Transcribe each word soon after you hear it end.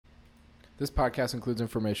This podcast includes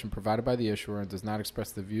information provided by the issuer and does not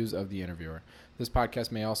express the views of the interviewer. This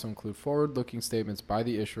podcast may also include forward-looking statements by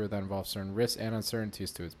the issuer that involve certain risks and uncertainties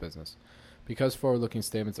to its business. Because forward-looking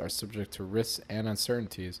statements are subject to risks and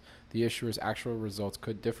uncertainties, the issuer's actual results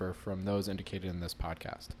could differ from those indicated in this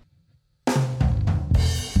podcast.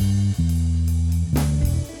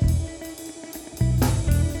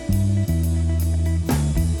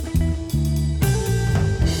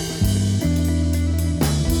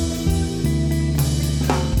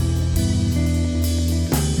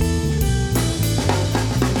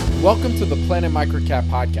 Welcome to the Planet MicroCap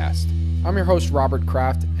podcast. I'm your host, Robert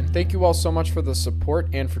Kraft, and thank you all so much for the support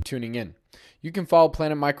and for tuning in. You can follow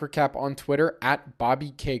Planet MicroCap on Twitter at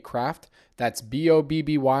Bobby K. Kraft. That's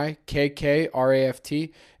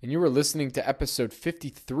BOBBYKKRAFT, and you are listening to episode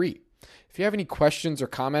 53. If you have any questions or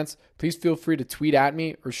comments, please feel free to tweet at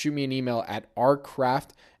me or shoot me an email at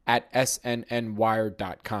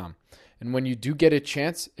rkraft@snnwire.com. And when you do get a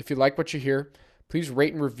chance, if you like what you hear, please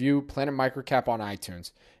rate and review Planet MicroCap on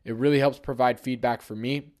iTunes. It really helps provide feedback for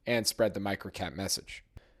me and spread the MicroCap message.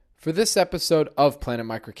 For this episode of Planet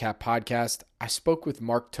MicroCap podcast, I spoke with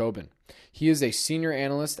Mark Tobin. He is a senior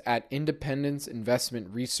analyst at Independence Investment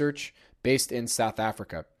Research based in South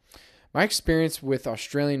Africa. My experience with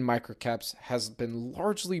Australian microcaps has been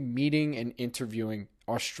largely meeting and interviewing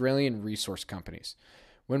Australian resource companies.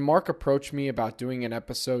 When Mark approached me about doing an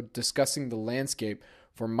episode discussing the landscape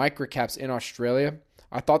for microcaps in Australia,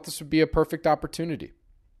 I thought this would be a perfect opportunity.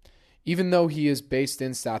 Even though he is based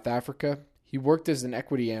in South Africa, he worked as an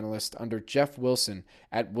equity analyst under Jeff Wilson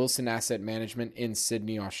at Wilson Asset Management in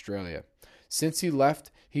Sydney, Australia. Since he left,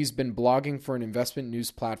 he's been blogging for an investment news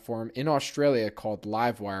platform in Australia called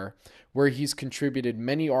Livewire, where he's contributed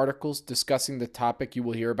many articles discussing the topic you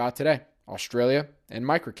will hear about today, Australia and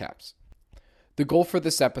microcaps. The goal for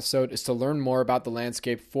this episode is to learn more about the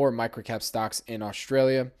landscape for microcap stocks in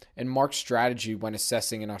Australia and Mark's strategy when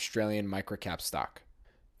assessing an Australian microcap stock.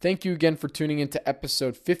 Thank you again for tuning into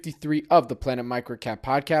episode 53 of the Planet MicroCap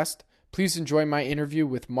podcast. Please enjoy my interview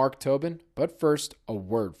with Mark Tobin, but first, a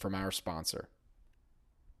word from our sponsor.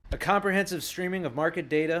 A comprehensive streaming of market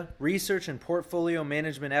data, research, and portfolio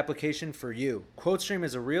management application for you. QuoteStream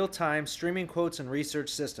is a real-time streaming quotes and research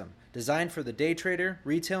system designed for the day trader,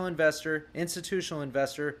 retail investor, institutional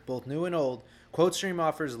investor, both new and old. QuoteStream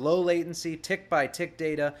offers low latency, tick-by-tick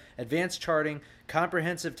data, advanced charting,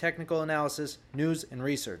 comprehensive technical analysis, news, and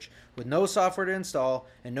research. With no software to install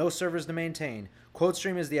and no servers to maintain,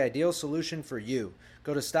 QuoteStream is the ideal solution for you.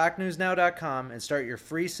 Go to stocknewsnow.com and start your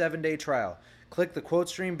free 7-day trial. Click the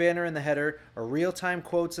QuoteStream banner in the header or real-time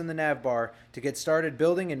quotes in the nav bar to get started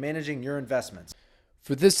building and managing your investments.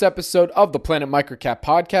 For this episode of the Planet MicroCap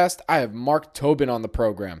podcast, I have Mark Tobin on the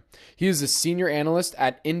program. He is a senior analyst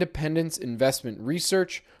at Independence Investment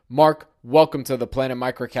Research. Mark, welcome to the Planet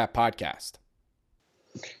MicroCap podcast.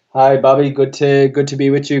 Hi, Bobby. Good to be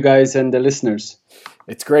with you guys and the listeners.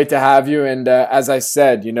 It's great to have you. And as I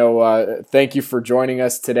said, thank you for joining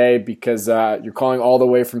us today because you're calling all the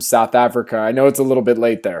way from South Africa. I know it's a little bit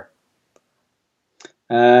late there.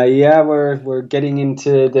 Yeah, we're getting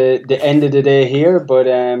into the end of the day here, but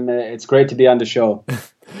it's great to be on the show.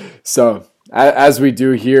 So, as we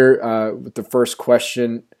do here with the first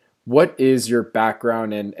question, what is your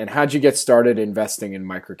background and how'd you get started investing in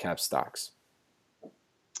microcap stocks?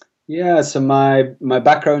 Yeah, so my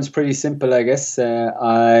background's pretty simple, I guess.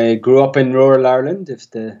 I grew up in rural Ireland,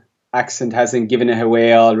 if the accent hasn't given it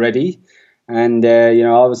away already. And, I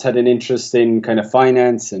always had an interest in kind of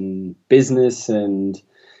finance and business and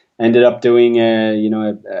ended up doing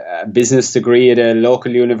a business degree at a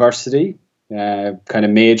local university, kind of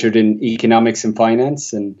majored in economics and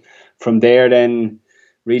finance. And from there then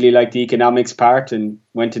really liked the economics part and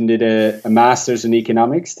went and did a master's in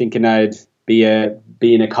economics, thinking I'd be an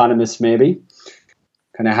economist maybe.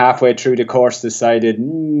 Kind of halfway through the course decided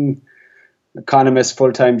economist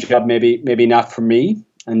full-time job maybe not for me,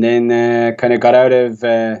 and then kind of got out of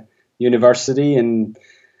university and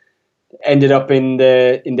ended up in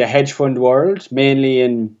the hedge fund world, mainly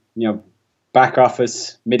in back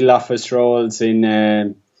office, middle office roles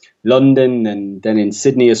in London and then in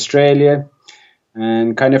Sydney, Australia.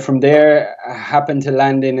 And kind of from there, I happened to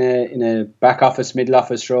land in a back office, middle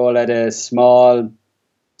office role at a small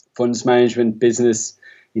funds management business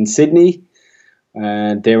in Sydney.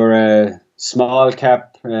 They were a small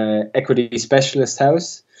cap equity specialist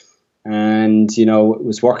house, and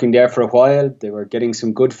was working there for a while. They were getting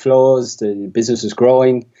some good flows. The business was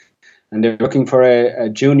growing, and they're looking for a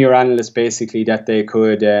junior analyst basically that they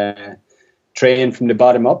could train from the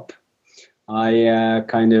bottom up. I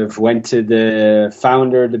kind of went to the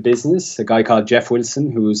founder of the business, a guy called Jeff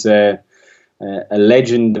Wilson, who's a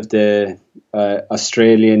legend of the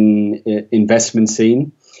Australian investment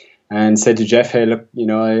scene, and said to Jeff, "Hey, look,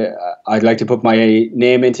 I'd like to put my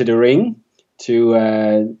name into the ring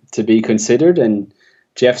to be considered." And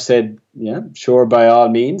Jeff said, "Yeah, sure, by all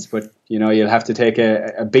means, but you'll have to take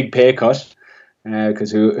a big pay cut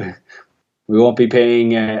because we won't be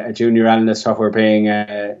paying a junior analyst what we're paying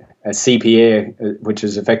a CPA, which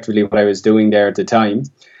is effectively what I was doing there at the time."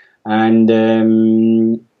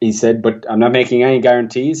 And he said, "But I'm not making any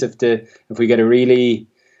guarantees. If we get a really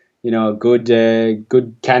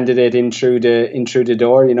good candidate in through the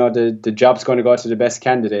door, the job's going to go to the best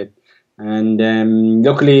candidate." And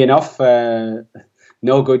luckily enough,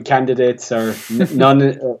 no good candidates, or none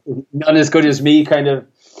as good as me, kind of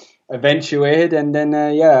eventuated. And then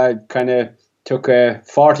I kind of took a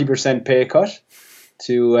 40% pay cut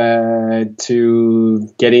to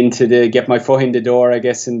get my foot in the door, I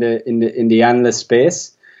guess, in the analyst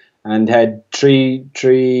space, and had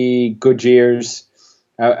three good years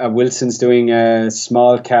at Wilson's doing a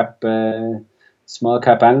small cap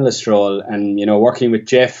analyst role, and working with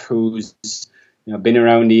Jeff, who's been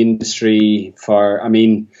around the industry for, I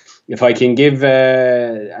mean, if I can give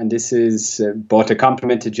and this is both a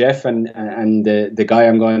compliment to Jeff and the guy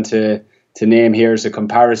I'm going to name here as a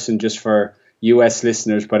comparison just for US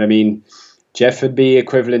listeners, but I mean, Jeff would be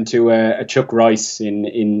equivalent to a Chuck Rice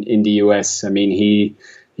in the US. I mean, he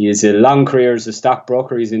has a long career as a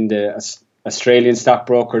stockbroker. He's in the Australian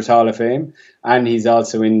Stockbrokers Hall of Fame, and he's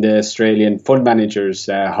also in the Australian Fund Managers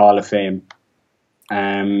Hall of Fame.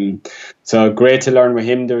 So great to learn with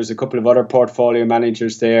him. There was a couple of other portfolio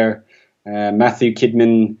managers there. Matthew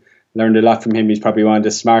Kidman, learned a lot from him. He's probably one of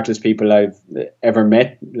the smartest people I've ever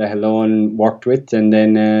met, let alone worked with. And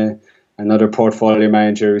then another portfolio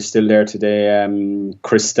manager who's still there today,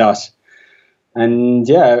 Chris Stott. And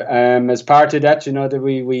as part of that, that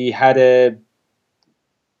we had a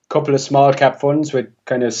couple of small cap funds with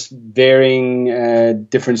kind of varying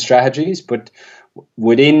different strategies, but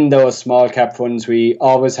within those small cap funds, we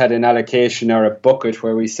always had an allocation or a bucket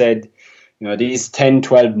where we said, these 10,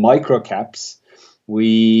 12 micro caps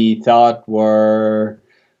we thought were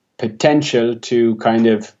potential to kind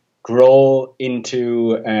of grow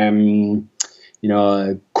into,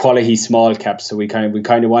 quality small caps. So we kind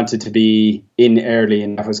of wanted to be in early,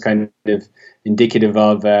 and that was kind of indicative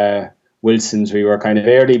of Wilson's. We were kind of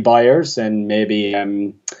early buyers and maybe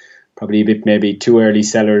probably a bit maybe too early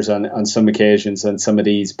sellers on some occasions on some of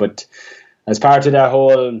these. But as part of that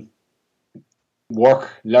whole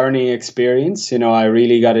learning experience, I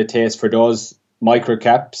really got a taste for those micro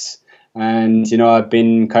caps, and I've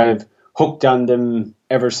been kind of hooked on them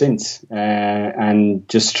ever since, and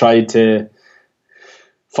just tried to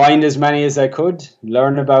find as many as I could,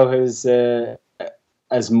 learn about as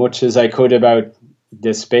much as I could about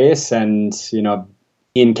the space. And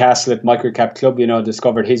Ian Castle at MicroCap Club,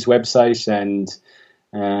 discovered his website, and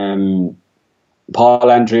Paul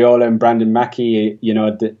Andriola and Brandon Mackey,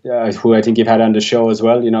 who I think you've had on the show as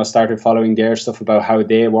well, started following their stuff about how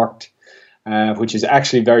they worked, which is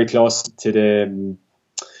actually very close to the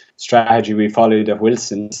strategy we followed at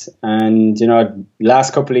Wilson's. And,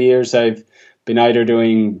 last couple of years I've been either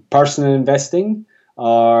doing personal investing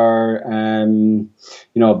or,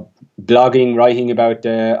 blogging, writing about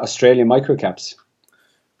Australian microcaps.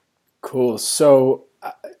 Cool. So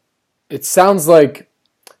it sounds like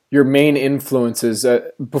your main influences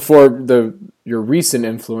before your recent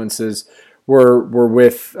influences were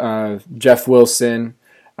with Jeff Wilson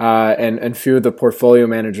and few of the portfolio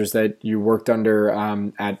managers that you worked under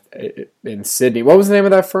in Sydney. What was the name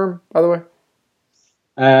of that firm, by the way?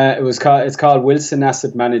 It's called Wilson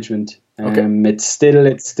Asset Management. Okay. It's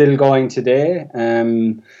still going today.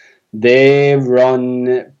 They run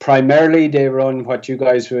what you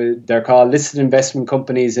guys they're called listed investment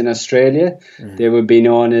companies in Australia. Mm-hmm. They would be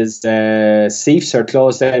known as CEIFs, or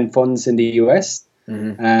closed-end funds, in the US.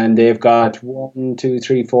 Mm-hmm. And they've got 5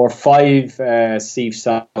 CEIFs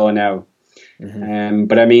on now. Mm-hmm.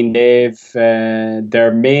 But I mean, they've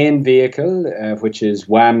their main vehicle, which is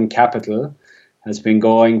WAM Capital, has been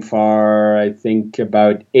going for, I think,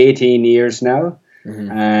 about 18 years now.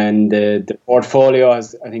 Mm-hmm. And the portfolio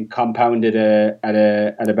has, I think, compounded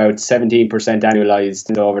at about 17%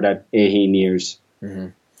 annualized over that 18 years. Mm-hmm.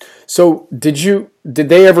 So did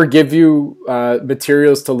they ever give you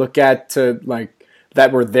materials to look at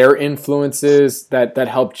that were their influences that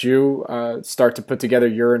helped you start to put together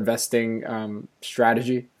your investing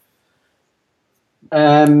strategy?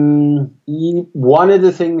 One of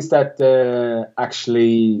the things that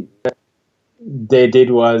actually they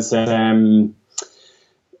did was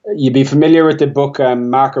you'd be familiar with the book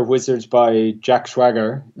Marker Wizards by Jack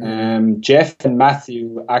Schwager. Jeff and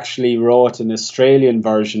Matthew actually wrote an Australian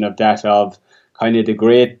version of that, of kind of the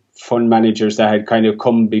great fund managers that had kind of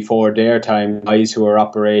come before their time, guys who were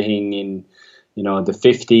operating in, the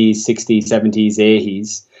 50s, 60s, 70s,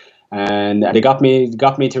 80s. And they got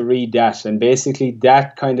me to read that. And basically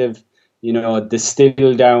that kind of,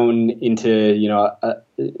 distilled down into,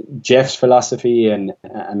 Jeff's philosophy and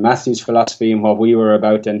Matthew's philosophy and what we were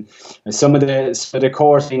about. And some of the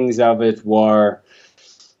core things of it were,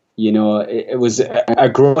 it was a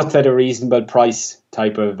growth at a reasonable price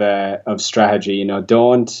type of strategy.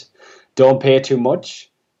 Don't pay too much.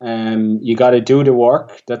 You got to do the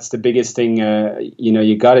work. That's the biggest thing.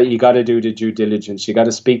 You got to do the due diligence. You got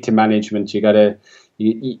to speak to management.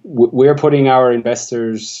 We're putting our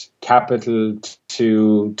investors' capital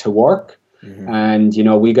to work, and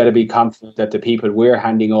we got to be confident that the people we're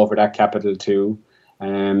handing over that capital to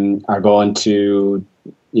are going to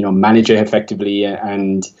manage it effectively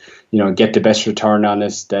and get the best return on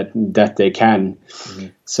it that they can.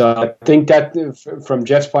 So I think that from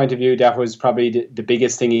Jeff's point of view, that was probably the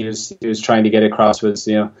biggest thing he was trying to get across was,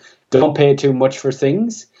 don't pay too much for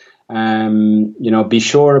things. Be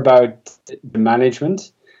sure about the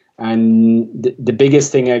management. And the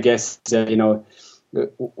biggest thing, I guess,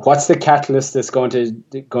 what's the catalyst that's going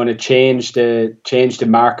to change the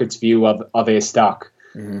market's view of a stock?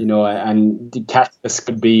 And the catalyst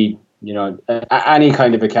could be, any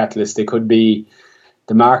kind of a catalyst. It could be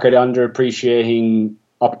the market underappreciating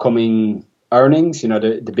upcoming earnings.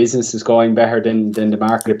 The business is going better than the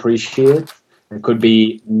market appreciates. It could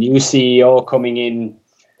be new CEO coming in,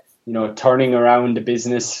 turning around the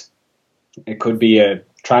business. It could be a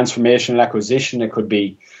transformational acquisition. It could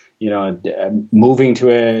be, moving to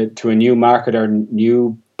a new market or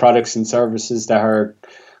new products and services that are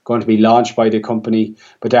going to be launched by the company.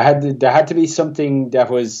 But there had to be something that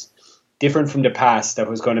was different from the past that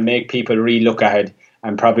was going to make people re-look at it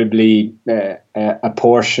and probably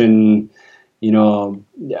apportion, a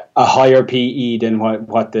higher PE than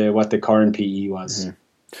what the current PE was.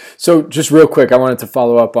 So just real quick, I wanted to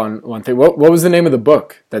follow up on one thing. What was the name of the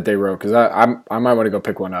book that they wrote? Because I might want to go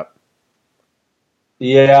pick one up.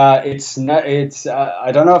 Yeah, it's not. It's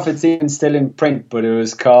I don't know if it's even still in print, but it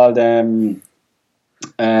was called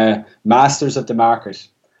Masters of the Market.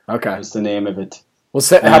 Okay, was the name of it. Well,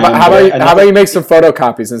 how about you make some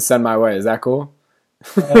photocopies and send my way? Is that cool?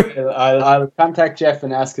 I'll contact Jeff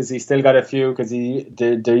and ask, because he's still got a few, because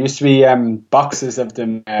there used to be boxes of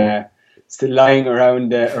them still lying around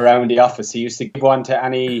the office. He used to give one to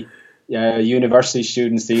any university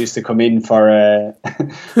students that used to come in for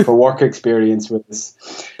work experience with us.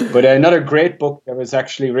 But another great book that was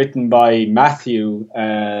actually written by Matthew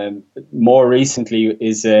more recently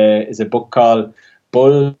is a book called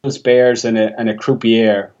Bulls, Bears, and a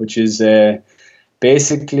Croupier, which is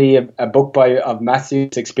basically a book of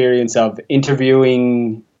Matthew's experience of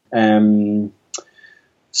interviewing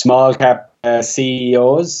small cap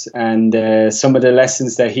CEOs and some of the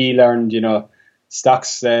lessons that he learned.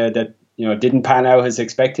 Stocks that didn't pan out as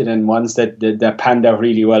expected, and ones that panned out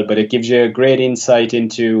really well. But it gives you a great insight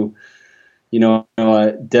into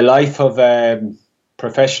the life of a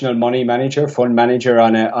professional money manager, fund manager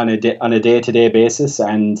on a day-to-day basis,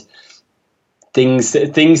 and things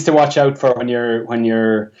to watch out for when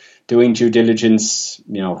you're doing due diligence.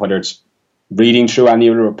 Whether it's reading through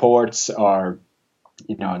annual reports or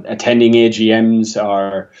attending AGMs,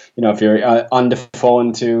 or if you're on the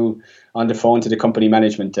phone to the company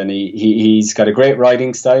management. And he's got a great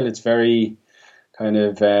writing style. It's very kind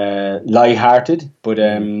of light-hearted, but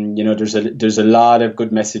there's a lot of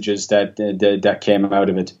good messages that came out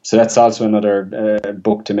of it. So that's also another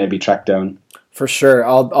book to maybe track down. For sure.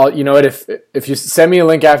 I'll if you send me a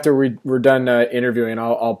link after we're done interviewing,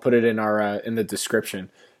 I'll put it in our in the description,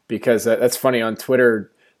 because that's funny. On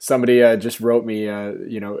Twitter, somebody just wrote me,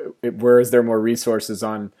 where is there more resources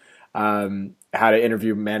on how to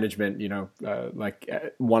interview management,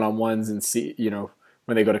 like one-on-ones, and see,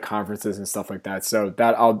 when they go to conferences and stuff like that. So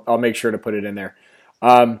that I'll make sure to put it in there.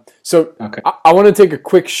 Okay. I want to take a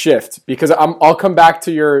quick shift, because I'll come back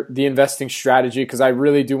to the investing strategy, because I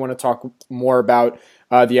really do want to talk more about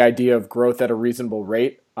the idea of growth at a reasonable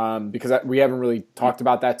rate, because we haven't really talked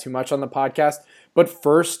about that too much on the podcast. But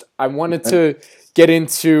first, I wanted to get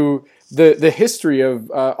into the history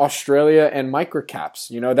of Australia and microcaps.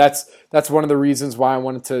 That's one of the reasons why I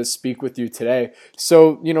wanted to speak with you today.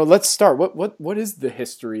 So, let's start. What is the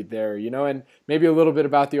history there, and maybe a little bit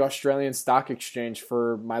about the Australian Stock Exchange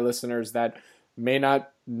for my listeners that may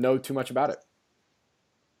not know too much about it.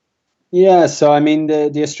 Yeah, so I mean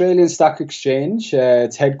the Australian Stock Exchange,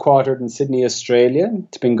 it's headquartered in Sydney, Australia.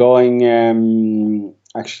 It's been going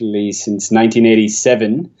actually since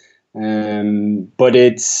 1987, but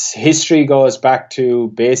its history goes back to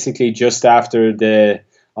basically just after the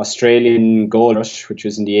Australian gold rush, which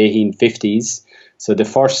was in the 1850s. So the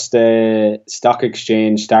first stock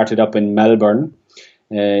exchange started up in Melbourne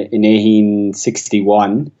in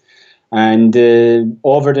 1861, and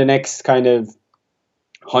over the next kind of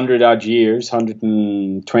 100 odd years,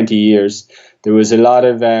 120 years, there was a lot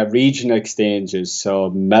of regional exchanges.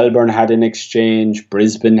 So Melbourne had an exchange,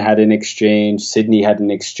 Brisbane had an exchange, Sydney had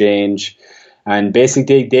an exchange, and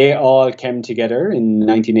basically they all came together in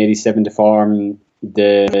 1987 to form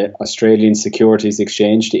the Australian Securities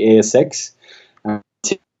Exchange, the ASX. And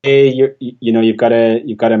today, you've got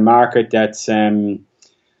a market that's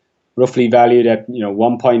roughly valued at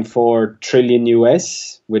 1.4 trillion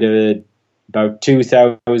US, with about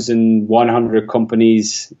 2,100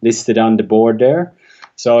 companies listed on the board there.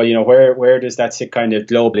 So, where does that sit kind of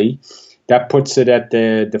globally? That puts it at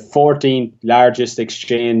the 14th largest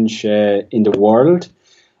exchange in the world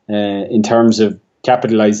in terms of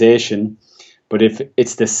capitalization. But if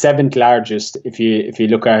it's the 7th largest, if you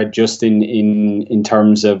look at it just in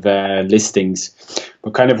terms of listings.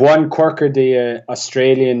 But kind of one quirk of the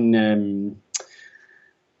Australian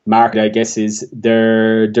market, I guess, is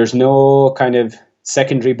there's no kind of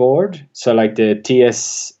secondary board. So like the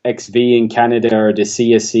TSXV in Canada or the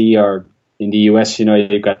CSE, or in the US,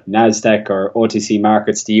 you've got NASDAQ or OTC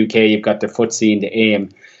markets. The UK, you've got the FTSE and the AIM.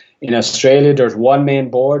 In Australia, there's one main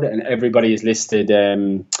board and everybody is listed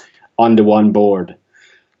on the one board.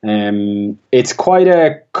 It's quite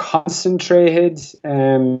a concentrated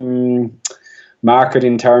market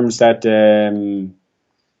in terms that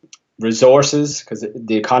resources, because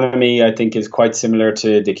the economy, I think, is quite similar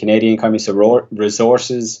to the Canadian economy. So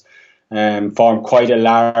resources form quite a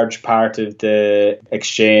large part of the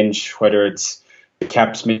exchange, whether it's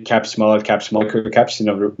caps, mid caps, small caps, micro caps.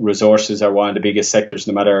 Resources are one of the biggest sectors,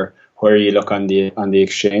 no matter where you look on the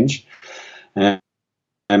exchange. And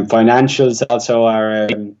financials also are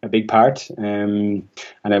a big part, and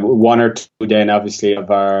one or two then obviously of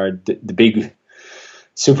the big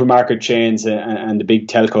supermarket chains and the big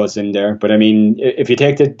telcos in there. But I mean, if you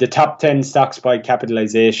take the top 10 stocks by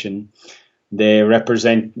capitalization, they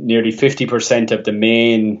represent nearly 50% of the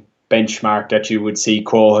main benchmark that you would see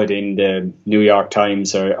quoted in the New York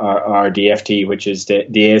Times or the FT, which is the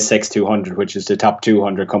ASX 200, which is the top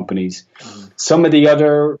 200 companies. Some of the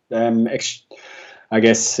other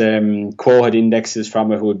quoted indexes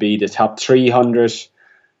from it would be the top 300,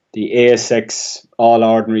 the ASX All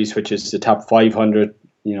Ordinaries, which is the top 500,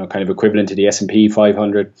 kind of equivalent to the S&P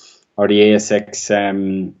 500, or the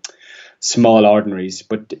ASX Small Ordinaries.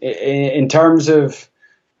 But in terms of,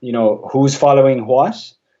 who's following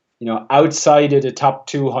what, outside of the top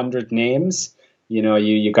 200 names,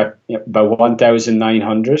 you got about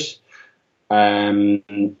 1,900,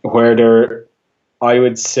 where I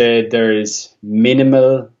would say there is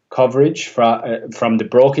minimal coverage from the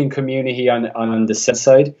broking community on the sell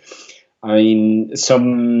side. I mean,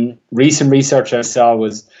 some recent research I saw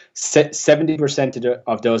was 70%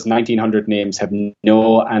 of those 1,900 names have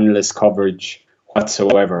no analyst coverage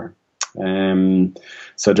whatsoever.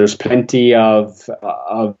 So there's plenty of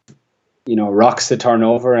rocks to turn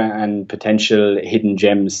over and potential hidden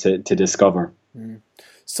gems to discover.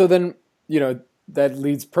 So then, that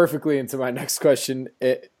leads perfectly into my next question,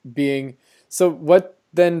 so what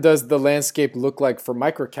then does the landscape look like for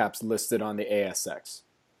microcaps listed on the ASX?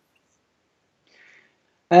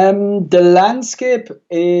 The landscape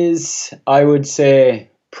is, I would say,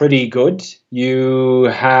 pretty good. You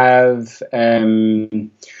have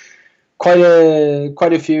quite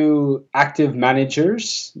a few active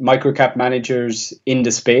managers, microcap managers in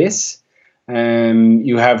the space.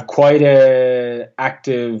 You have quite a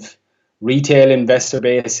active retail investor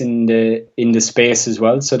base in the space as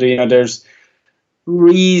well. So there's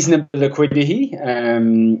reasonable liquidity.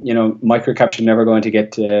 Microcaps are never going to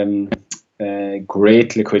get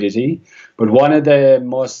great liquidity, but one of the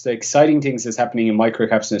most exciting things that's happening in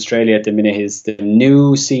microcaps in Australia at the minute is the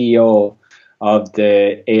new CEO of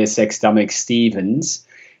the ASX, Dominic Stevens.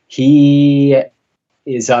 He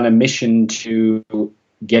is on a mission to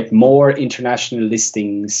get more international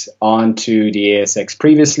listings onto the ASX.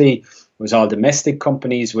 Previously, it was all domestic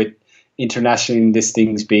companies, with international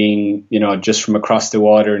listings being, just from across the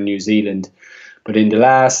water in New Zealand. But in the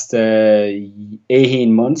last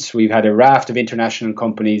 18 months, we've had a raft of international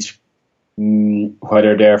companies,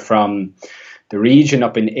 whether they're from the region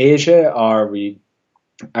up in Asia, or we've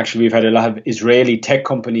had a lot of Israeli tech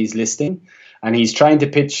companies listing. and he's trying to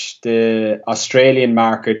pitch the Australian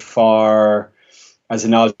market as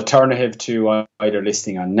an alternative to either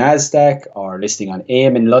listing on Nasdaq or listing on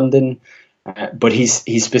AIM in London. But he's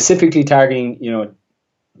specifically targeting,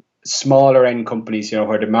 smaller end companies,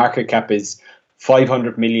 where the market cap is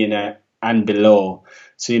 500 million and below.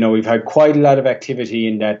 So, we've had quite a lot of activity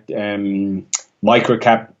in that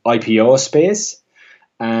MicroCap IPO space.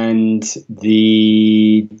 And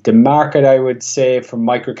the market, I would say, for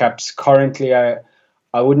microcaps currently, I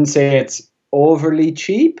wouldn't say it's overly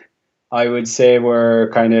cheap. I would say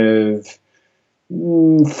we're kind of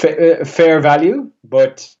fair value,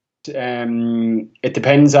 but it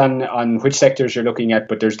depends on which sectors you're looking at.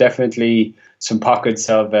 But there's definitely some pockets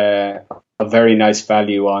of a very nice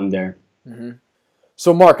value on there. Mm-hmm.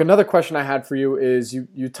 So, Mark, another question I had for you is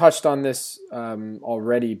you touched on this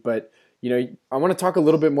already, but I want to talk a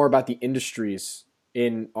little bit more about the industries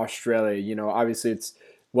in Australia. Obviously it's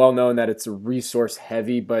well known that it's a resource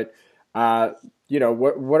heavy, but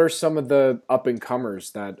what are some of the up and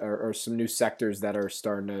comers that are some new sectors that are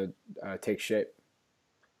starting to take shape?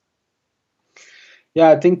 Yeah,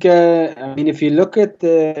 I think if you look at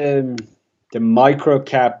the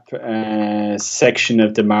microcap section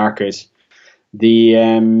of the market,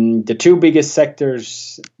 the two biggest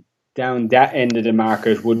sectors down that end of the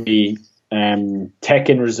market would be tech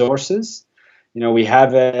and resources. We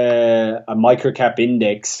have a microcap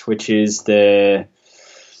index, which is the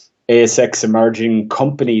ASX Emerging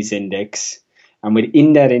Companies Index. And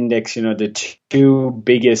within that index, the two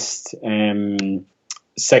biggest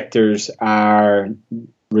sectors are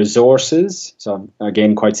resources. So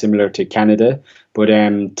again, quite similar to Canada, but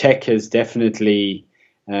tech has definitely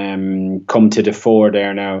come to the fore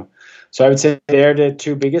there now. So I would say they're the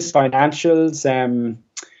two biggest. Financials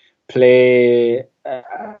play a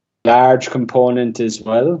large component as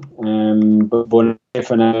well. But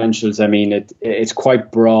financials, it's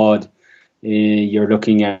quite broad. You're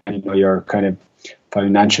looking at your kind of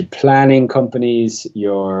financial planning companies,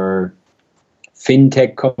 your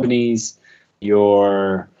fintech companies,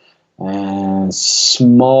 your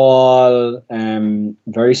small,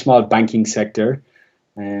 very small banking sector.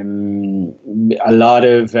 A lot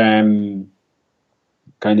of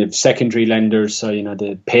kind of secondary lenders. So,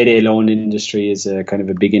 the payday loan industry is a kind of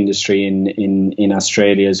a big industry in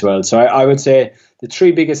Australia as well. So I would say the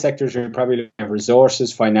three biggest sectors are probably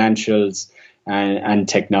resources, financials, and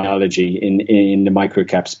technology in the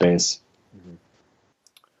microcap space.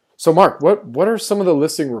 So, Mark, what are some of the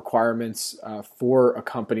listing requirements for a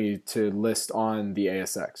company to list on the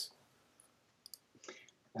ASX?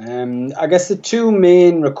 I guess the two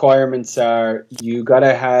main requirements are you got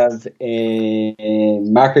to have a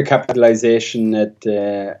market capitalization at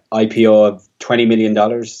IPO of $20 million.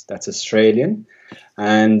 That's Australian.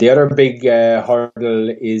 And the other big hurdle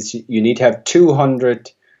is you need to have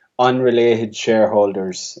 200 unrelated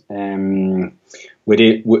shareholders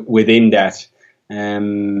within that.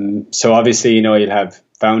 So obviously, you'll have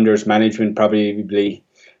founders, management probably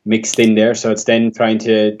mixed in there. So it's then trying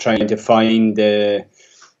to find the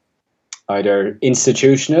either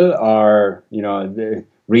institutional or the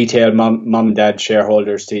retail mom and dad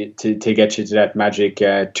shareholders to get you to that magic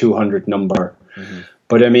 200 number. Mm-hmm.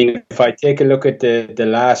 But if I take a look at the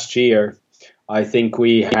last year, I think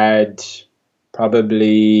we had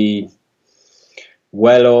probably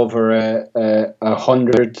well over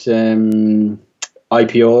 100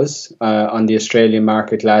 IPOs on the Australian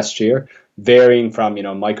market last year, varying from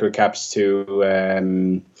microcaps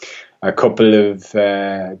to a couple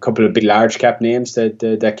of big large cap names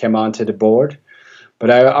that came onto the board. But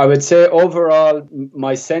I would say overall,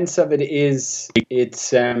 my sense of it is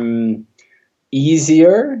it's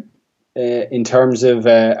easier in terms of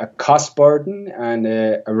a cost burden and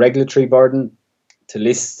a regulatory burden to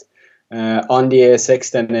list on the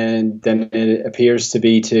ASX than it appears to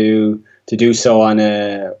be to do so on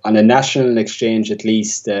a national exchange, at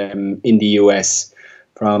least in the US.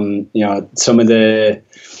 From some of the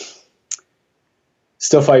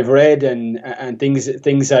stuff I've read and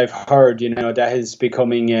things I've heard, that is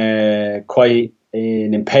becoming quite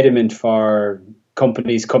an impediment for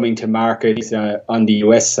companies coming to market on the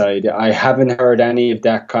US side. I haven't heard any of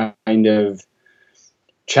that kind of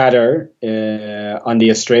chatter on the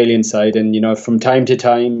Australian side, and from time to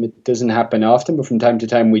time, it doesn't happen often, but from time to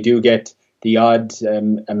time we do get the odd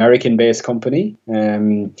American-based company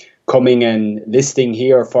coming and listing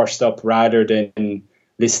here first up rather than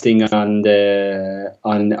listing on the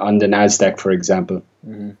Nasdaq, for example.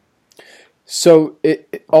 Mm-hmm. So,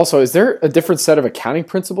 also, is there a different set of accounting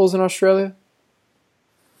principles in Australia?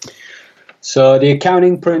 So the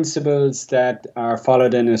accounting principles that are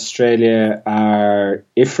followed in Australia are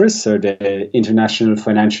IFRS, or the International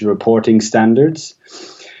Financial Reporting Standards.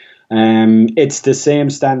 It's the same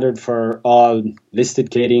standard for all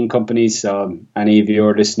listed Canadian companies. So any of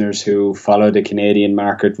your listeners who follow the Canadian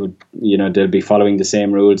market would, they'll be following the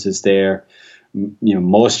same rules as there.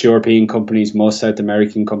 Most European companies, most South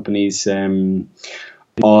American companies,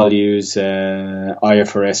 all use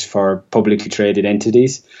IFRS for publicly traded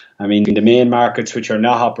entities. I mean, the main markets which are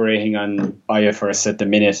not operating on IFRS at the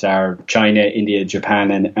minute are China, India,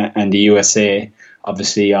 Japan, and the USA,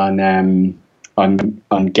 obviously on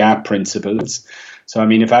GAAP principles. So, I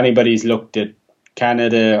mean, if anybody's looked at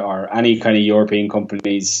Canada or any kind of European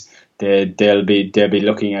companies, they'll be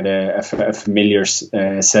looking at a familiar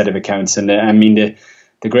set of accounts. And I mean,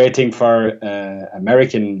 the great thing for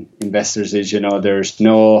American investors is, there's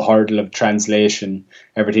no hurdle of translation.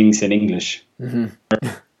 Everything's in English. Mm-hmm.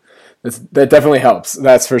 That definitely helps.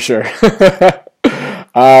 That's for sure.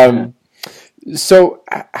 So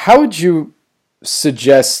how would you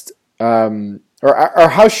suggest, or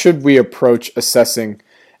how should we approach assessing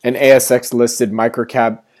an ASX listed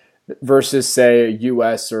microcap versus, say, a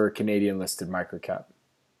US or a Canadian listed microcap?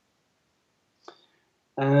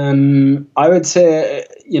 I would say,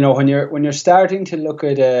 when you're starting to look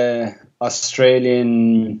at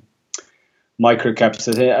Australian microcaps,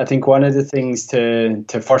 I think one of the things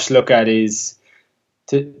to first look at is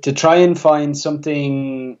to try and find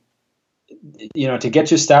something, to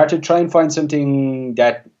get you started, try and find something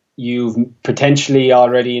that you've potentially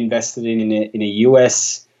already invested in a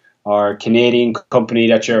US or Canadian company,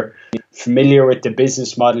 that you're familiar with the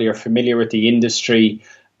business model, you're familiar with the industry,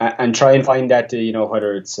 and try and find that,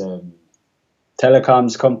 whether it's a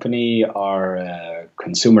telecoms company or a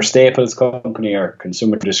consumer staples company or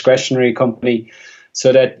consumer discretionary company,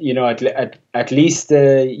 so that, at least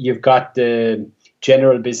you've got the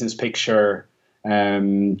general business picture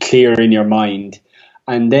clear in your mind.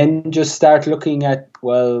 And then just start looking at,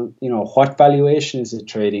 well, what valuation is it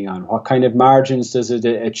trading on? What kind of margins does it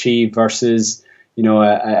achieve versus,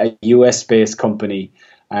 a US-based company?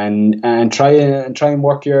 And try and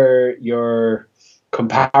work your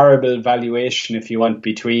comparable valuation, if you want,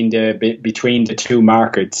 between the two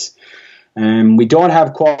markets. We don't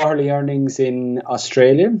have quarterly earnings in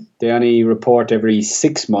Australia. They only report every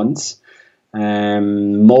 6 months.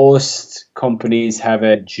 Most companies have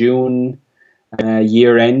a June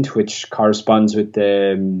year end, which corresponds with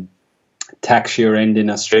the tax year end in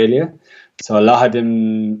Australia. So a lot of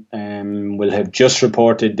them will have just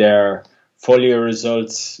reported their full year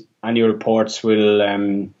results. Annual reports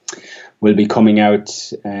will be coming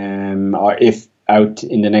out, or if out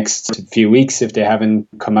in the next few weeks, if they haven't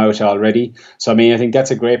come out already. So I mean, I think that's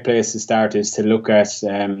a great place to start, is to look at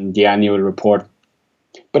the annual report.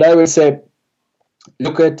 But I would say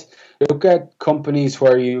look at companies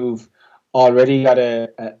where you've already got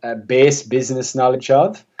a base business knowledge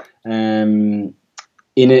of in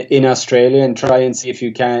Australia, and try and see if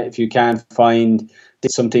you can't find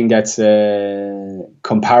something that's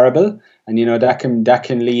comparable, and that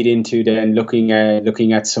can lead into then looking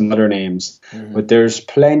at some other names. Mm-hmm. But there's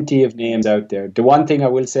plenty of names out there. The one thing I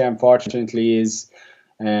will say, unfortunately, is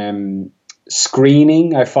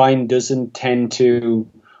screening, I find, doesn't tend to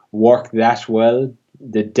work that well.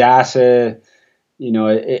 The data,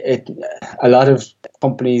 a lot of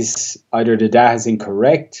companies, either the data is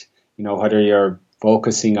incorrect, whether you're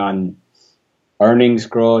focusing on earnings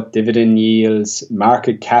growth, dividend yields,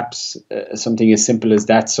 market caps, something as simple as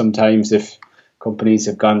that. Sometimes if companies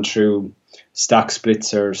have gone through stock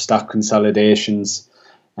splits or stock consolidations,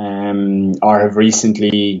 or have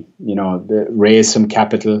recently, raised some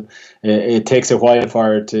capital, it takes a while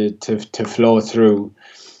for it to flow through.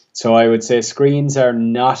 So I would say screens are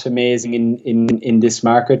not amazing in this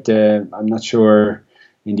market. I'm not sure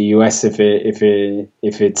in the US if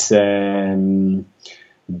it's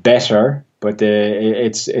better, but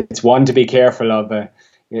it's one to be careful of.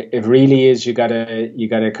 It really is. You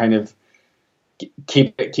gotta kind of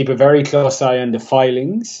keep a very close eye on the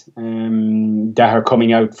filings that are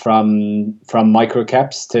coming out from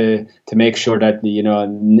microcaps to make sure that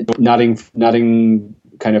nothing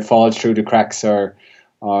kind of falls through the cracks or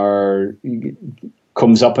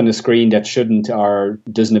comes up on a screen that shouldn't, or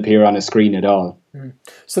doesn't appear on a screen at all.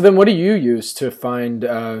 So then what do you use to find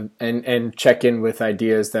and check in with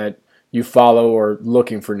ideas that you follow or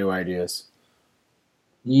looking for new ideas?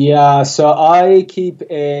 Yeah, so I keep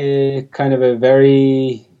a kind of a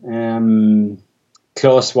very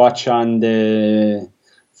close watch on the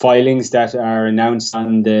filings that are announced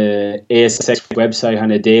on the ASX website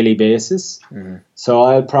on a daily basis. Mm-hmm. So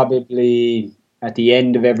I'll probably, at the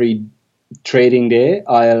end of every trading day,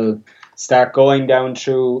 I'll start going down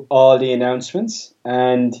through all the announcements,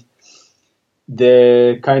 and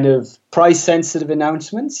the kind of price sensitive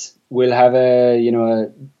announcements will have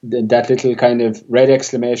that little kind of red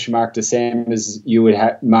exclamation mark, the same as you would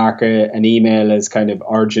mark an email as kind of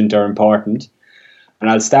urgent or important. And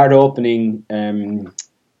I'll start opening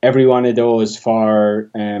every one of those for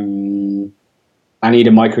any of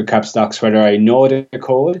the microcap stocks, whether I know the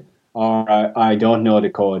code or I don't know the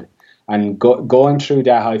code. And going through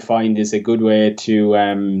that, I find, is a good way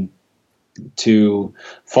to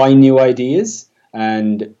find new ideas.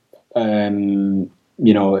 And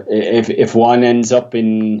if one ends up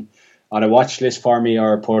on a watch list for me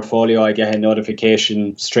or a portfolio, I get a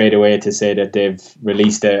notification straight away to say that they've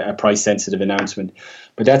released a price sensitive announcement.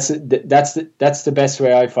 But that's the best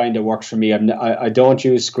way I find it works for me. I don't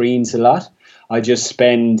use screens a lot. I just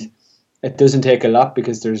spend. It doesn't take a lot,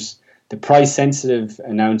 because there's the price sensitive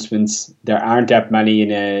announcements. There aren't that many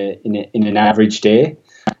in an average day.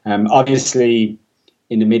 Obviously,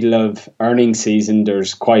 in the middle of earnings season,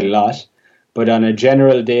 there's quite a lot. But on a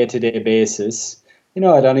general day-to-day basis, it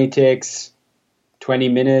only takes 20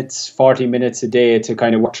 minutes, 40 minutes a day to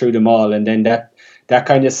kind of work through them all. And then that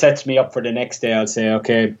kind of sets me up for the next day. I'll say,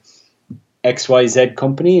 okay, XYZ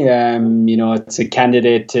company, it's a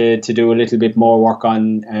candidate to do a little bit more work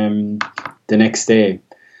on the next day.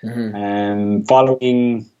 Mm-hmm.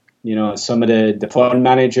 Following, some of the fund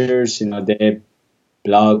managers, the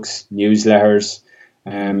blogs, newsletters,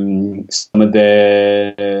 some of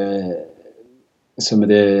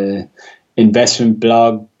the investment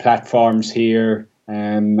blog platforms here,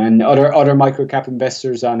 and other microcap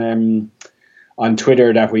investors on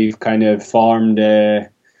Twitter that we've kind of formed a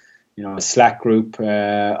Slack group,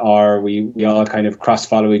 or we all kind of cross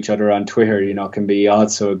follow each other on Twitter. Can be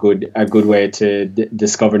also a good way to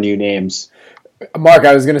discover new names. Mark,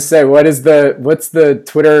 I was going to say, what's the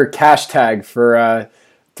Twitter hashtag for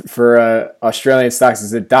Australian stocks?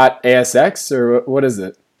 Is it .asx or what is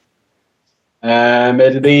it?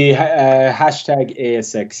 It'll be hashtag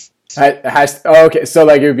ASX. Okay, so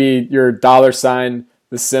like it would be your $,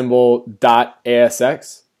 the symbol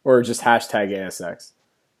 .asx, or just hashtag ASX?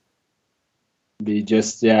 Be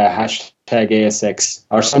just hashtag ASX,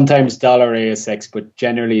 or sometimes $ASX, but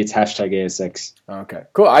generally it's hashtag ASX. Okay,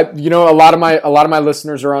 cool. A lot of my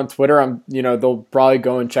listeners are on Twitter. They'll probably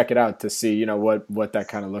go and check it out to see what that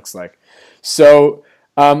kind of looks like. So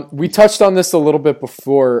we touched on this a little bit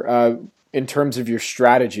before in terms of your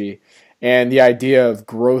strategy and the idea of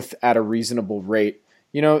growth at a reasonable rate.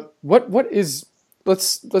 What is,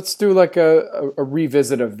 let's do like a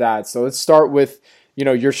revisit of that. So let's start with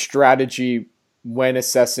your strategy when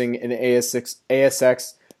assessing an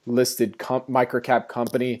ASX listed microcap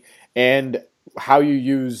company, and how you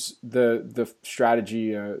use the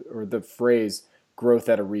strategy or the phrase growth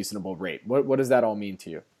at a reasonable rate. What does that all mean to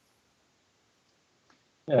you?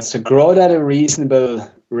 Yeah, so growth at a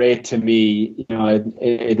reasonable rate to me,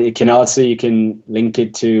 it can also, you can link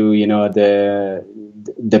it to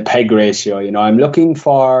the PEG ratio. Ideally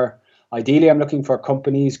I'm looking for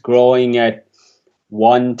companies growing at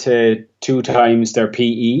 1 to 2 times their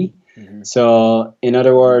PE. Mm-hmm. So in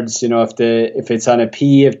other words, if it's on a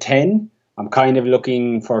PE of 10, I'm kind of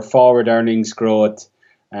looking for forward earnings growth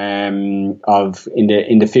of in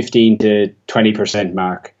the 15 to 20%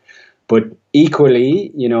 mark. But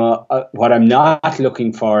equally, what I'm not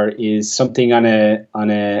looking for is something on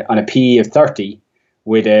a PE of 30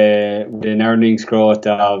 with an earnings growth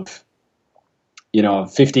of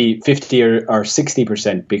 50 or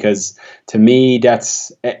 60%, because to me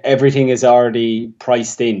that's everything is already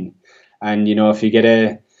priced in. And if you get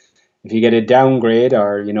a downgrade,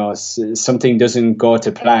 or something doesn't go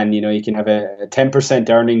to plan, you can have a 10%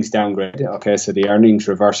 earnings downgrade. Okay, so the earnings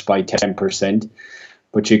reverse by 10%,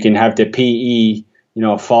 but you can have the PE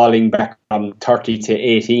falling back from 30 to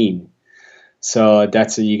 18. So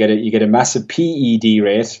you get a massive PED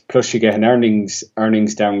rate, plus you get an earnings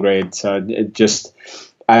downgrade. So it just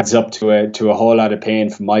adds up to a whole lot of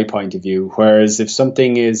pain from my point of view. Whereas if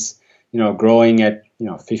something is growing at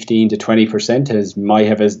 15 to 20%, might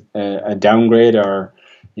have a downgrade, or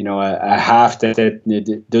a half that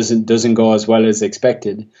it doesn't go as well as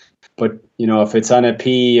expected. But if it's on a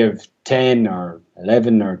PE of 10 or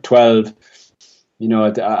 11 or 12,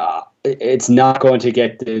 it's not going to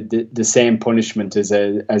get the same punishment as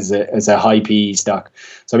a high PE stock.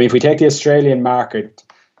 So if we take the Australian market,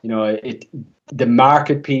 the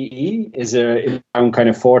market PE is around kind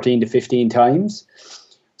of 14 to 15 times.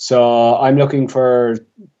 So I'm looking for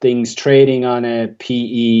things trading on a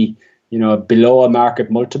PE, below a market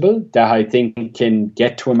multiple, that I think can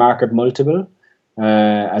get to a market multiple.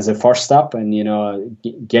 as a first stop, and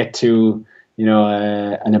get to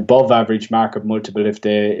an above average market multiple if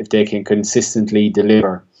they can consistently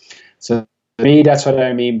deliver. So for me, that's what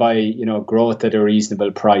I mean by growth at a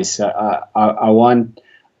reasonable price. I want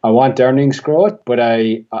earnings growth, but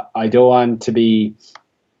I don't want to be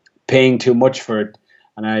paying too much for it,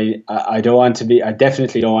 and I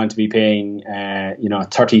definitely don't want to be paying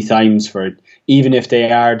 30 times for it, even if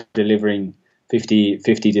they are delivering 50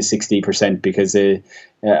 to 60%, because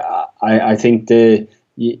I think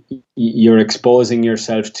you're exposing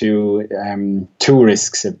yourself to two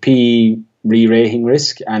risks: a P re-rating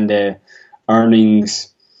risk and a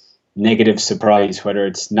earnings negative surprise, whether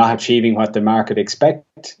it's not achieving what the market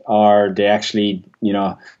expect or they actually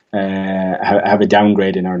have a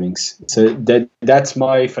downgrade in earnings. So that's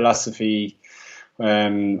my philosophy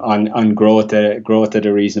on growth at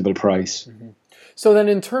a reasonable price. Mm-hmm. So then,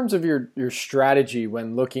 in terms of your strategy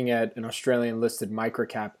when looking at an Australian listed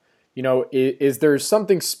microcap, is there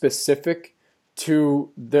something specific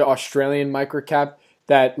to the Australian microcap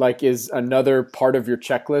that is another part of your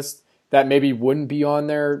checklist that maybe wouldn't be on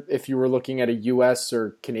there if you were looking at a US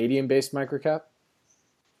or Canadian based microcap?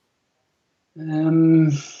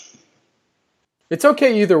 It's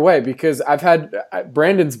okay either way, because I've had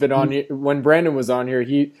Brandon's been on. When Brandon was on here,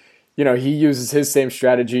 he uses his same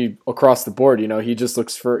strategy across the board. He just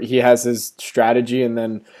he has his strategy, and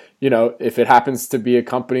then if it happens to be a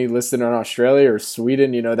company listed in Australia or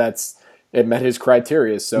Sweden, it met his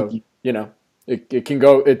criteria. So it can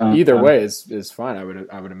go either way is fine. I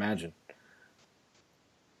would imagine.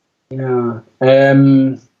 Yeah.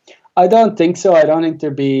 I don't think so. I don't think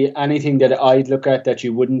there'd be anything that I'd look at that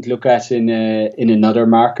you wouldn't look at in another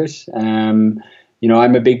market. I'm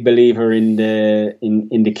a big believer in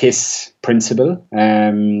the KISS principle.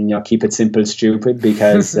 Keep it simple, stupid,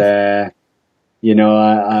 because I'm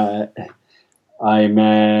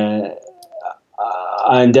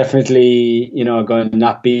definitely going to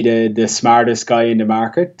not be the smartest guy in the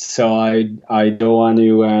market. So I don't want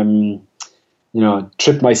to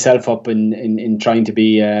trip myself up in trying to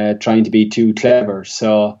be too clever.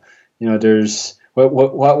 So there's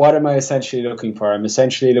what am I essentially looking for? I'm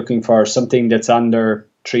essentially looking for something that's under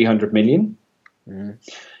 300 million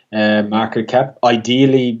market cap.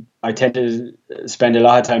 Ideally, I tend to spend a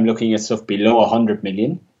lot of time looking at stuff below 100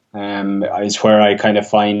 million. Is where I kind of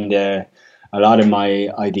find a lot of my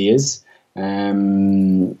ideas,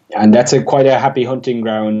 and that's quite a happy hunting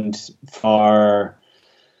ground for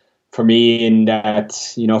me, in that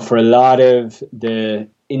for a lot of the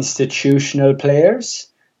institutional players,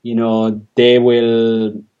 they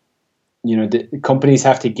will, the companies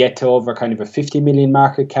have to get to over kind of a 50 million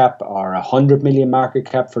market cap or 100 million market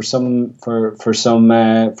cap for some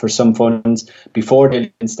funds before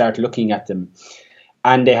they can start looking at them,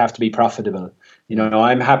 and they have to be profitable.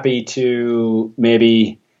 I'm happy to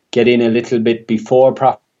maybe get in a little bit before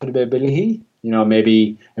profitability.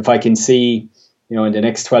 Maybe if I can see in the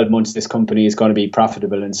next 12 months, this company is going to be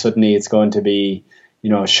profitable, and suddenly it's going to be,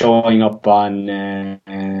 showing up on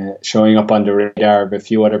the radar of a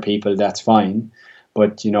few other people. That's fine,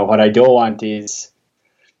 but what I don't want is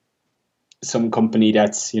some company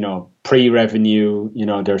that's pre-revenue.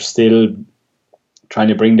 They're still trying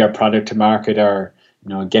to bring their product to market, or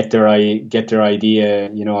get their idea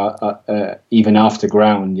even off the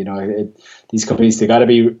ground. These companies, they got to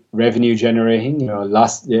be revenue generating,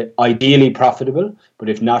 ideally profitable, but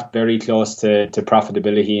if not, very close to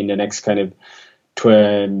profitability in the next kind of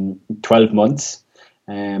 12 months.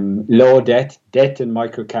 Low debt in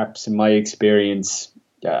microcaps, in my experience,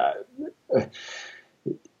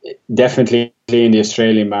 definitely in the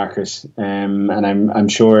Australian market, and I'm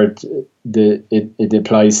sure it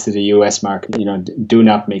applies to the US market. Do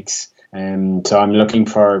not mix. So I'm looking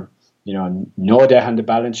for no debt on the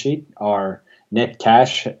balance sheet or net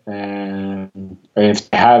cash. If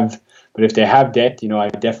they have debt, I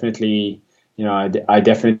definitely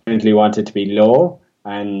want it to be low,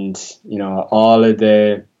 and all of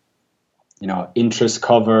the interest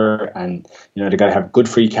cover, and they got to have good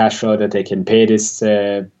free cash flow that they can pay this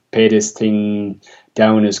thing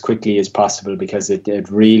down as quickly as possible, because it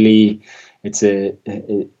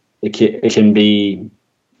can be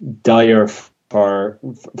dire for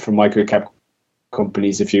microcap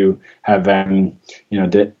companies if you have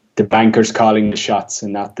the bankers calling the shots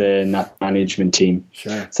and not the management team.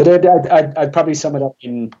 Sure. So I'd probably sum it up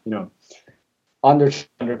in under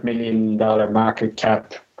 $100 million market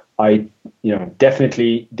cap. I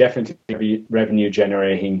definitely revenue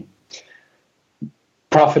generating,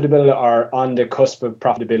 profitable or on the cusp of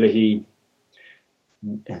profitability,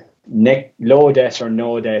 low debt or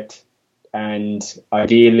no debt, and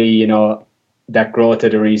ideally that growth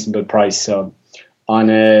at a reasonable price. So on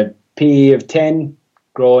a PE of 10,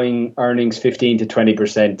 growing earnings 15 to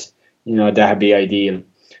 20%, that'd be ideal.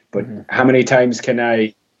 But how many times can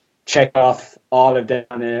I check off all of that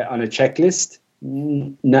on a checklist?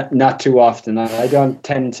 Not too often. I don't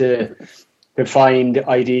tend to find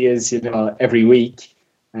ideas, every week.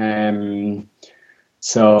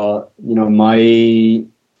 So,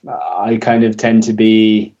 I kind of tend to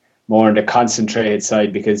be more on the concentrated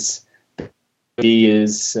side, because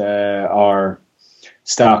ideas or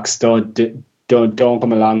stocks don't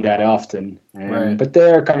come along that often. Right. But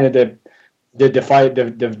they're kind of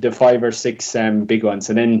the five or six big ones.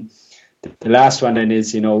 And then the last one then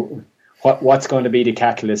is, what's going to be the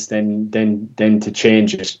catalyst then to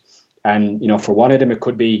change it. And, for one of them, it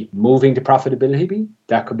could be moving to profitability.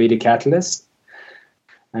 That could be the catalyst.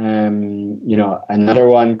 Another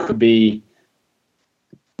one could be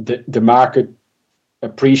the market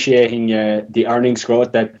appreciating the earnings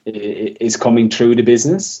growth that is coming through the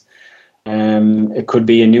business. It could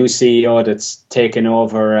be a new CEO that's taken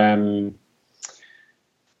over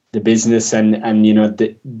the business, and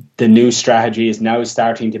the new strategy is now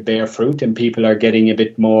starting to bear fruit, and people are getting a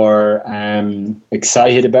bit more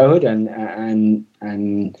excited about it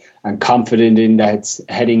and confident in that it's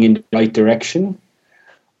heading in the right direction.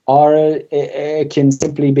 Or it can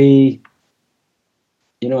simply be,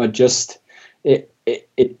 just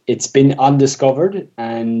it's been undiscovered,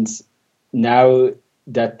 and now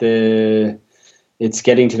that it's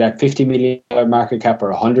getting to that $50 million market cap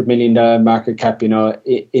or $100 million market cap,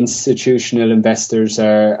 institutional investors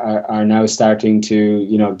are now starting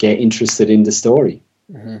to, get interested in the story.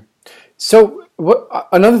 Mm-hmm. So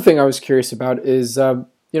another thing I was curious about is,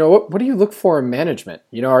 what do you look for in management?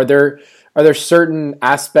 Are there certain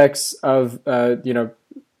aspects of,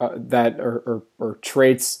 that or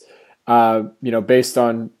traits, based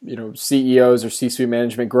on, CEOs or C-suite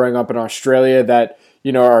management growing up in Australia that,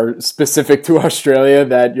 are specific to Australia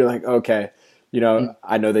that you're like, okay,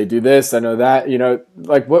 I know they do this, I know that,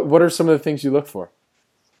 like what are some of the things you look for?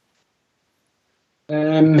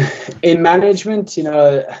 In management,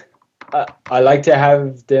 I like to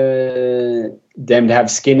have them to have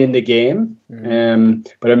skin in the game. Mm-hmm.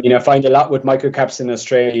 But I find a lot with microcaps in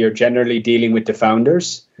Australia, you're generally dealing with the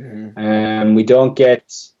founders. Mm-hmm. We don't get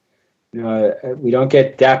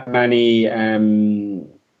that many,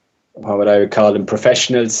 what would I call them,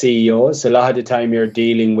 professional CEOs. A lot of the time you're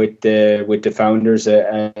dealing with the founders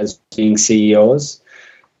as being CEOs.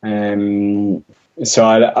 So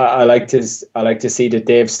I like to see that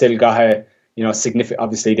they've still got a significant.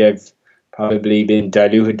 Obviously, they've probably been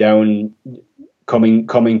diluted down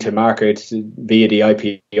coming to market via the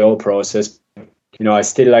IPO process. I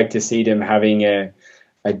still like to see them having a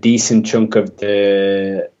decent chunk of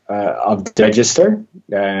the register,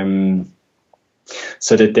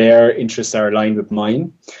 so that their interests are aligned with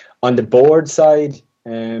mine. On the board side,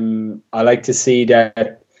 I like to see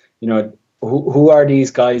that who are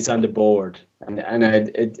these guys on the board. And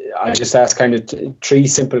I just ask kind of three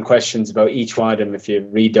simple questions about each one of them if you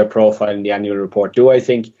read their profile in the annual report. Do I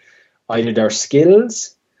think either their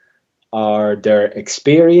skills or their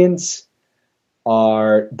experience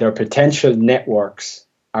or their potential networks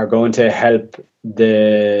are going to help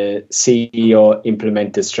the CEO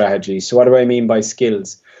implement the strategy? So what do I mean by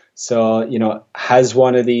skills? So, has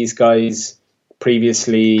one of these guys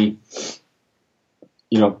previously,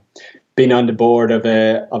 been on the board of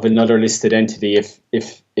another listed entity? If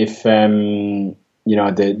the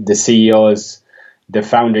CEO is the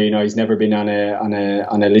founder, he's never been on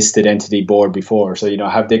a listed entity board before. So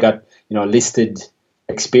have they got listed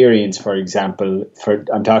experience, for example?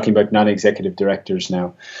 I'm talking about non-executive directors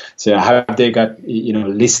now. So have they got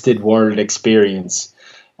listed world experience?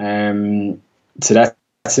 So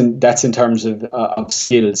that's in terms of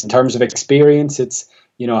skills. In terms of experience, it's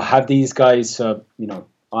have these guys.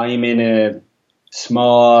 I'm in a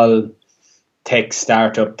small tech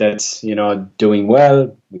startup that's, doing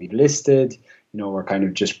well. We've listed, we're kind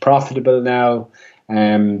of just profitable now.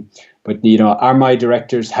 But, are my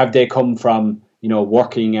directors, have they come from,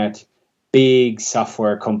 working at big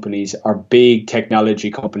software companies or big technology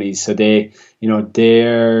companies? So they,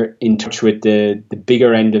 they're in touch with the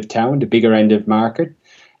bigger end of town, the bigger end of market.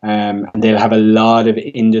 And they'll have a lot of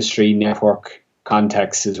industry network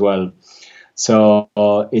contacts as well. So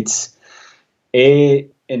it's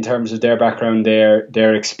in terms of their background,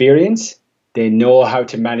 their experience, they know how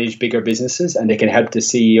to manage bigger businesses, and they can help the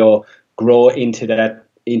CEO grow into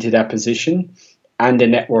that position, and the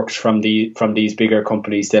networks from these bigger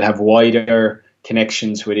companies that have wider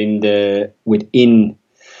connections within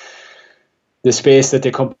the space that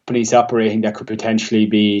the company's operating that could potentially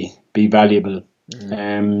be valuable.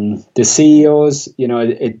 The CEOs,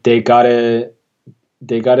 they gotta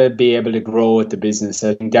be able to grow with the business.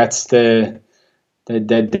 I think that's that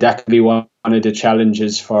could be one of the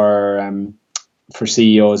challenges for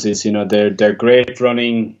CEOs is, they're great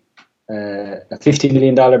running a $50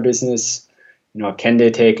 million business. Can they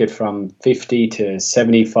take it from 50 to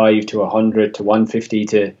 75 to 100 to 150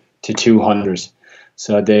 to 200?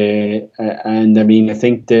 So I think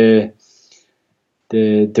the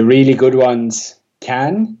really good ones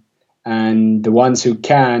can, and the ones who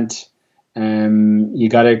can't, you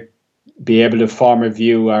got to be able to form a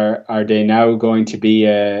view. Are they now going to be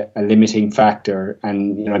a limiting factor?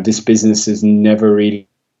 And this business is never really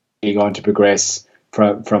going to progress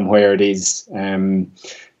from where it is,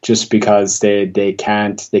 just because they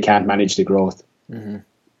can't manage the growth. Mm-hmm.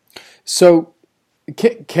 So,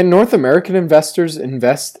 can North American investors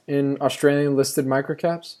invest in Australian listed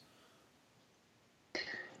microcaps?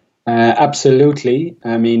 Absolutely.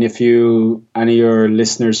 I mean, if any of your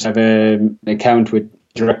listeners have an account with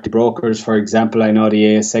direct brokers, for example, I know the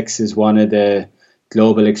ASX is one of the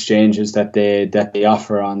global exchanges that they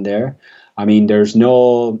offer on there. I mean, there's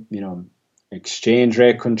no exchange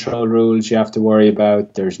rate control rules you have to worry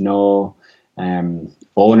about. There's no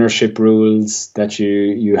ownership rules that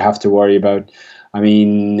you have to worry about. I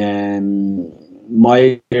mean, my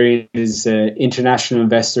experience is international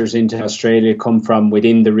investors into Australia come from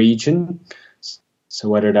within the region. So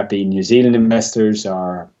whether that be New Zealand investors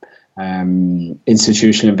or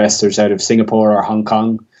institutional investors out of Singapore or Hong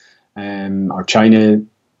Kong or China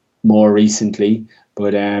more recently.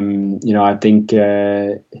 But, I think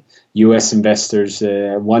US investors,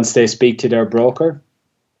 once they speak to their broker,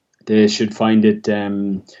 they should find it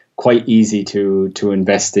quite easy to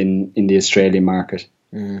invest in the Australian market.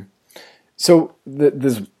 Mm. So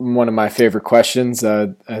this is one of my favorite questions,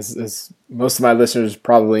 as most of my listeners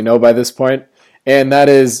probably know by this point, and that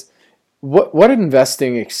is, what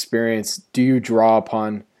investing experience do you draw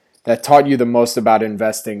upon that taught you the most about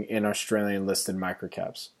investing in Australian listed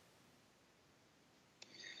microcaps?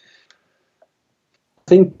 I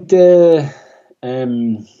think the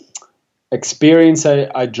experience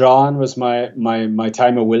I draw on was my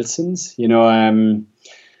time at Wilson's.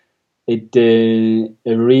 It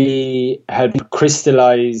really helped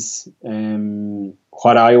crystallize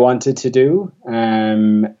what I wanted to do,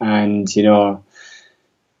 and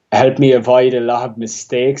helped me avoid a lot of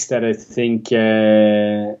mistakes that I think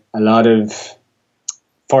a lot of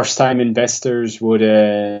first-time investors would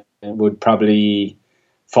probably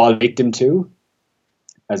fall victim to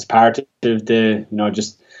as part of the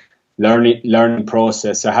just learning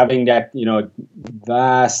process. So having that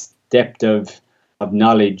vast depth of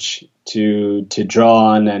knowledge to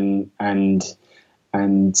draw on and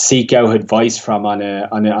seek out advice from on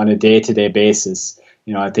a day-to-day basis,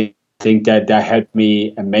 I think that helped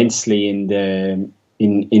me immensely in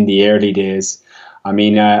the early days. I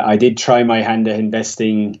mean, I did try my hand at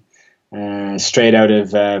investing straight out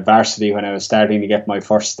of varsity when I was starting to get my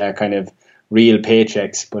first kind of real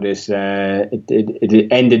paychecks, but it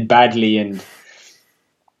ended badly, and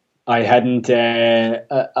I hadn't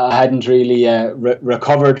really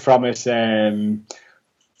recovered from it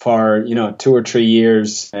for 2 or 3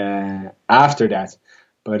 years after that.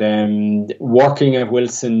 But working at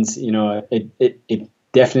Wilson's, it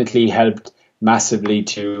definitely helped massively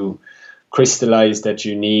to crystallize that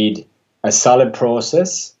you need a solid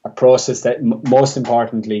process, a process that most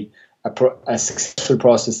importantly, a successful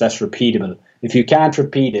process that's repeatable. If you can't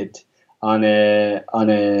repeat it on a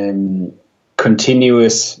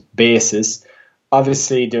continuous basis,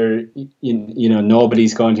 obviously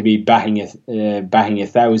nobody's going to be batting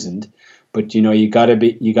 1,000, but you got to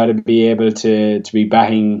be able to be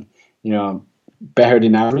batting better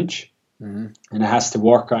than average, and it has to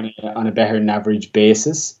work on a better than average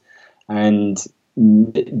basis, and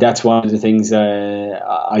that's one of the things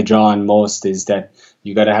I draw on most, is that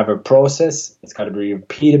you got to have a process. It's got to be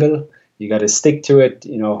repeatable. You got to stick to it.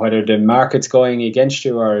 Whether the market's going against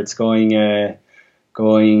you or it's going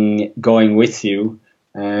with you.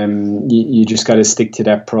 You just got to stick to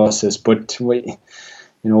that process. But one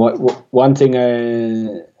thing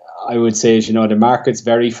I would say is the market's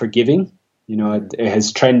very forgiving. It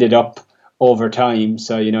has trended up over time.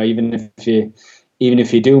 So even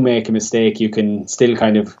if you do make a mistake, you can still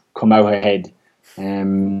kind of come out ahead.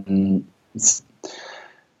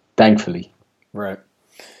 Thankfully. Right.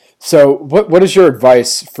 So what is your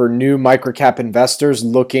advice for new microcap investors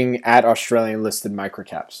looking at Australian listed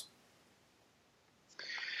microcaps?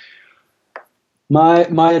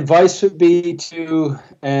 My advice would be to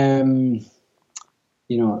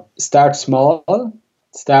start small.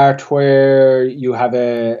 Start where you have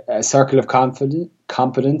a circle of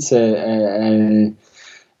competence, a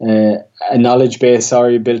knowledge base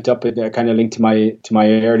already built up. It kind of linked to my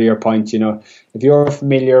earlier point. If you're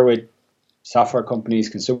familiar with software companies,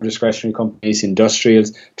 consumer discretionary companies,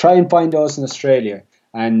 industrials, try and find those in Australia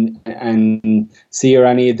and see are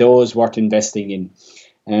any of those worth investing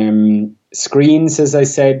in. Screens, as I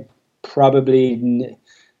said, probably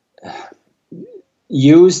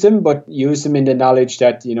use them, but use them in the knowledge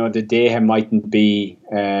that the data mightn't be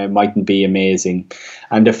amazing,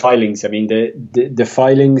 and the filings. I mean, the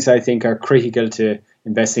filings I think are critical to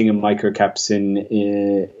investing in microcaps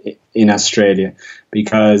in Australia,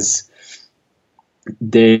 because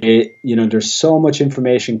there's so much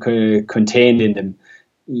information contained in them.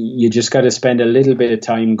 You just got to spend a little bit of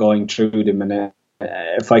time going through them, and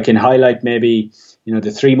if I can highlight maybe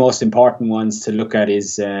the three most important ones to look at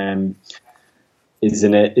is an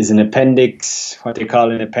appendix, what they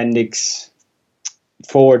call an appendix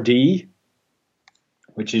 4D,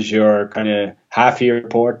 which is your kind of half-year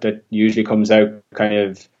report that usually comes out kind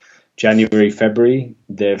of January, February.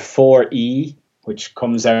 The 4E, which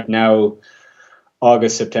comes out now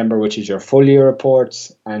August, September, which is your full year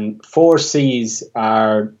reports. And 4Cs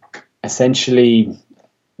are essentially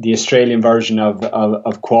the Australian version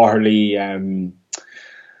of quarterly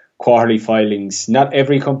filings. Not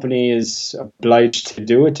every company is obliged to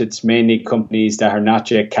do it. It's mainly companies that are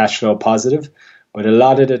not yet cash flow positive, but a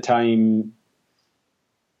lot of the time,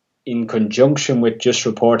 in conjunction with just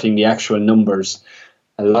reporting the actual numbers,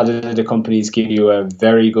 a lot of the companies give you a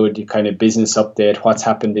very good kind of business update. What's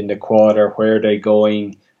happened in the quarter? Where are they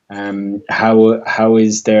going? How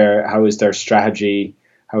is their strategy?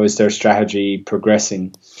 How is their strategy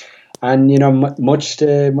progressing? And much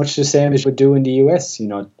the same as we do in the US.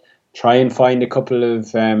 Try and find a couple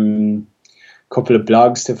of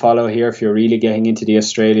blogs to follow here if you're really getting into the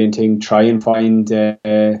Australian thing. Try and find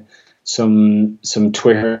some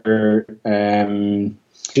Twitter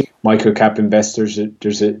microcap investors.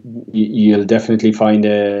 You'll definitely find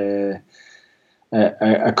a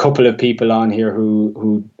couple of people on here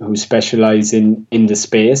who specialize in the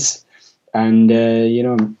space, and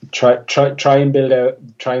try and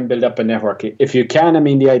build up a network if you can. I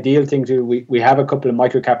mean, the ideal thing to we have a couple of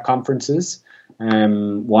microcap conferences,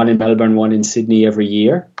 one in Melbourne, one in Sydney every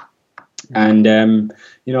year, and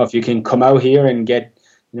if you can come out here and get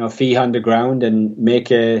feet on the ground and make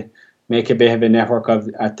a bit of a network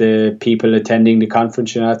at the people attending the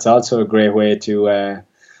conference, it's also a great way to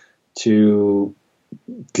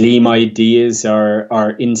glean ideas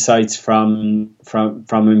or insights from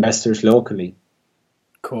investors locally.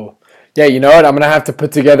 Cool. Yeah, you know what? I'm gonna have to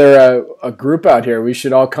put together a group out here. We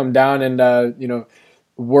should all come down and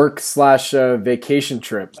work/vacation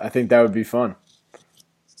trip. I think that would be fun.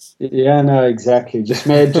 Yeah, no, exactly. Just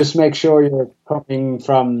make sure you're coming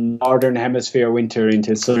from northern hemisphere winter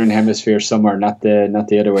into southern hemisphere summer, not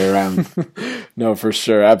the other way around. No, for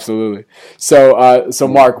sure, absolutely. So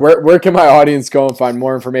Mark, where can my audience go and find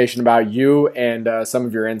more information about you and some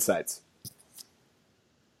of your insights?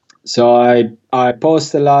 So I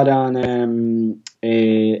post a lot on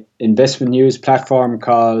a investment news platform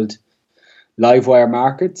called Livewire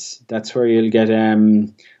Markets. That's where you'll get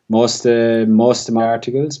most of my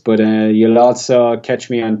articles, but you'll also catch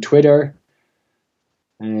me on Twitter.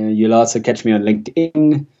 You'll also catch me on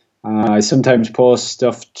LinkedIn. I sometimes post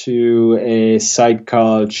stuff to a site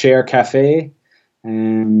called Share Cafe,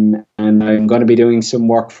 and I'm going to be doing some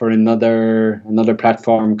work for another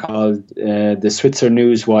platform called the Switzer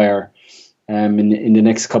Newswire. In the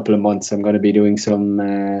next couple of months, I'm going to be doing some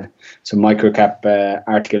microcap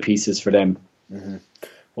article pieces for them. Mm-hmm.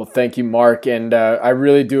 Well, thank you, Mark, and I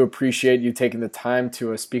really do appreciate you taking the time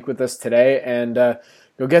to speak with us today. And go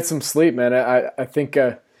get some sleep, man. I think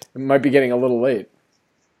it might be getting a little late.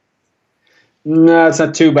 No, it's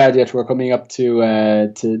not too bad yet. We're coming up to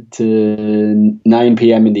 9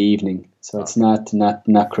 p.m. in the evening, so it's not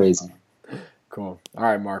crazy. Cool. All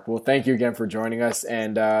right, Mark. Well, thank you again for joining us,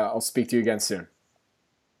 and I'll speak to you again soon.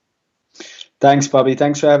 Thanks, Bobby.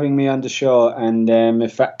 Thanks for having me on the show. And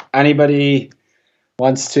if anybody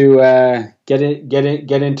wants to get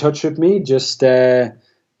in touch with me, just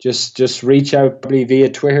reach out. Probably via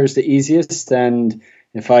Twitter is the easiest, and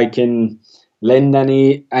if I can lend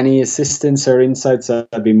any assistance or insights,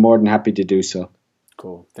 I'd be more than happy to do so.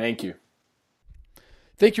 Cool. Thank you.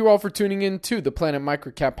 Thank you all for tuning in to the Planet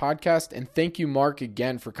MicroCap podcast, and thank you, Mark,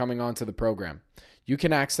 again for coming on to the program. You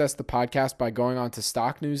can access the podcast by going on to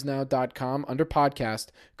stocknewsnow.com under podcast,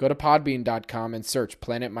 go to podbean.com and search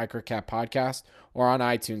Planet MicroCap Podcast, or on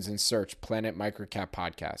iTunes and search Planet MicroCap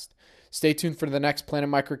Podcast. Stay tuned for the next Planet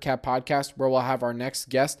MicroCap podcast, where we'll have our next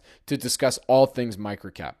guest to discuss all things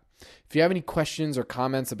MicroCap. If you have any questions or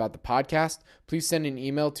comments about the podcast, please send an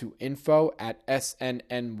email to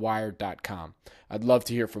info@snnwire.com. I'd love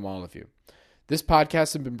to hear from all of you. This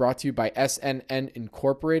podcast has been brought to you by SNN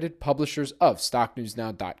Incorporated, publishers of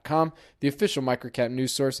StockNewsNow.com, the official MicroCap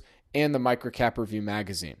news source, and the MicroCap Review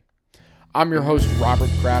magazine. I'm your host, Robert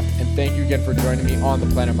Kraft, and thank you again for joining me on the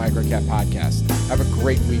Planet MicroCap podcast. Have a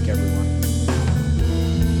great week, everyone.